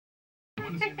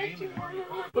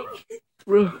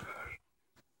Bro.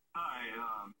 Hi,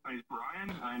 my name's Brian,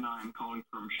 and I'm calling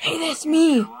from Hey, that's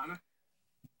me. Carolina.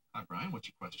 Hi, Brian. What's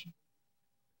your question?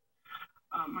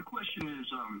 My question is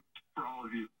for all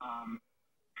of you.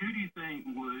 Who do you think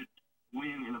would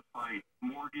win in a fight,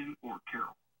 Morgan or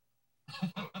Carol?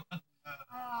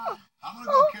 I'm gonna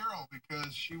go Carol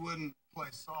because she wouldn't play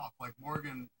soft like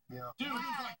Morgan. Yeah. Dude,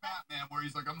 he's like Batman, where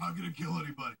he's like, I'm not gonna kill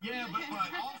anybody. Yeah, but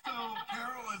also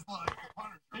Carol is like the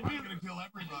Punisher. I'm gonna kill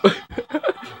everybody.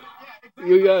 Yeah, exactly.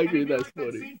 You gotta agree, that's like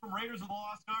funny. That scene from Raiders of the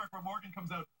Lost Ark where Morgan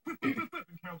comes out, whip, whip, whip, whip,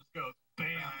 and Carol just goes, bam,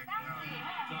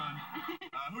 done.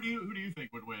 Who do you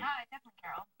think would win? Definitely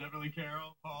Carol. Definitely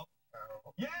Carol, Paul.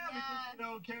 Carol. Yeah,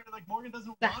 because Carol, like Morgan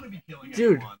doesn't want to be killing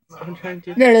Dude, anyone. So, I'm trying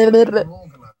to.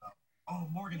 Oh,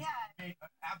 Morgan's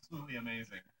absolutely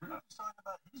amazing.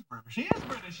 He's British. He is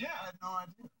British, yeah. I had no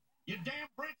idea. You damn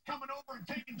Brits coming over and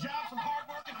taking jobs from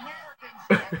hardworking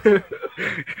Americans.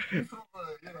 He's from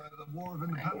the War of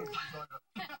Independence.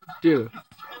 Dude.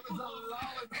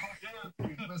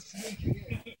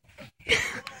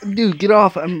 Dude, get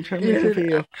off. I'm trying to make a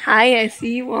video. Hi, I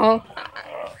see you all.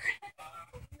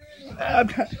 I'm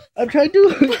trying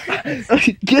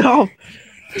to get off.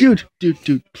 Dude,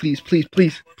 please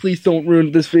don't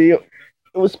ruin this video.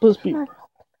 It was supposed to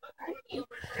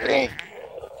be.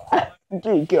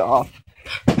 Dude, get off.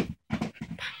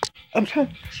 I'm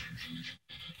trying.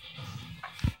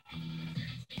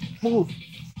 Move.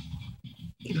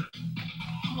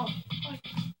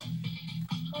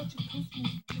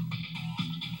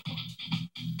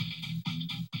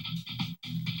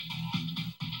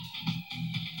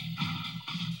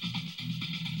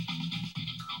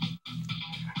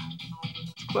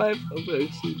 5 of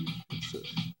those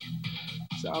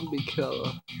zombie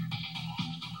killer.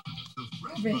 The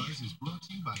Fresh Buzz is brought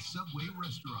to you by Subway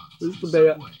Restaurants. Who's the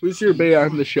bear? Who's your bear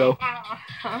on the show?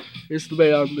 Who's the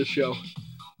bear on the show?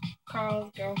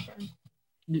 Carl's girlfriend.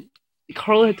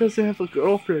 Carla doesn't have a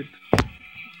girlfriend.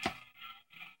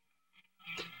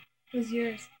 Who's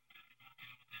yours?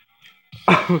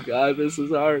 Oh God, this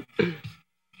is hard. I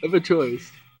have a choice.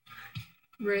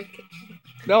 Rick.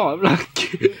 No, I'm not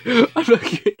kidding. I'm not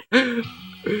kidding.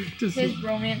 Just, His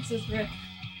romance is Rick.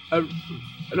 I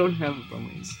don't have a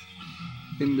romance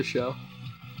in the show.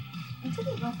 I took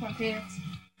it off my pants.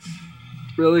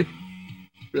 Really?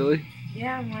 Really?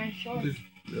 Yeah, my shorts.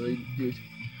 Really, dude.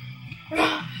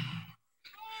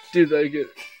 Dude, I get.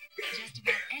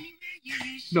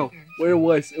 No, where it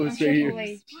was? It was right here.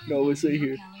 No, it was right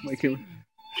here. My camera.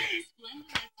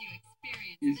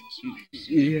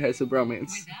 He has a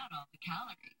bromance.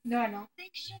 No, I don't.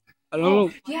 I don't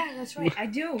know. Yeah, that's right. I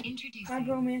do. My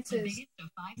bromance is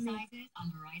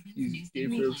He's gay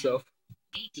for himself.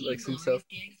 He likes himself.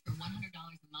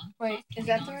 Wait, is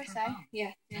that the right side?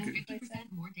 Yeah. It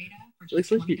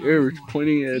looks like you're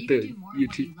pointing at the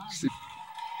YouTube.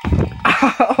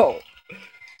 Ow!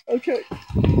 Okay.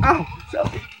 Ow!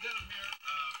 Sorry.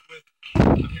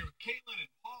 I'm here with Caitlin and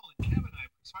Paul and Kevin.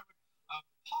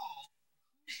 Paul,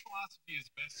 whose philosophy is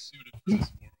best suited for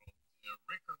this world?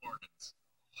 Rick or Morgan's?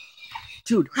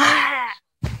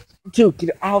 Dude,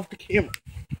 get off the camera.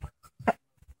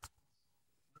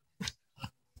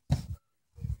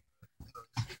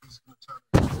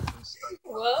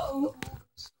 Whoa.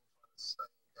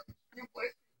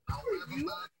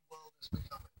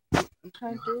 I'm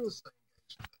trying to do this.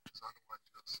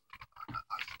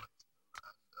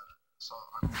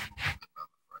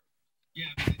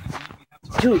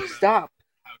 Dude, stop.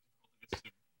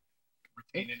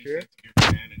 Retain any sense of your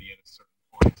humanity at a certain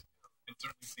point. It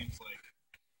certainly seems like,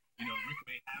 Rick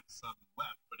may have some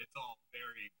left, but it's all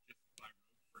very just by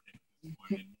road for him at this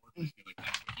point, and Morgan feel like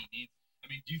that's what he needs. I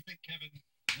mean, do you think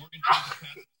Morgan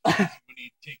changes paths when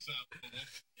he takes out the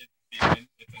wolf at the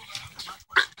end?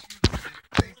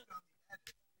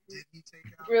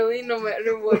 Really? No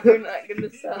matter what, you're not gonna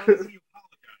sell. He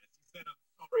apologized. He said,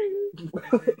 I'm sorry.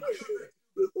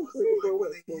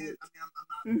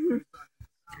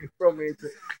 Bromance.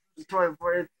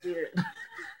 2014.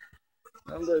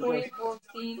 I'm good.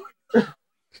 2014.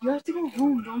 You have to go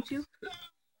home, don't you?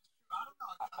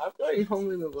 I'm going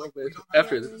home in a little bit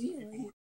after this.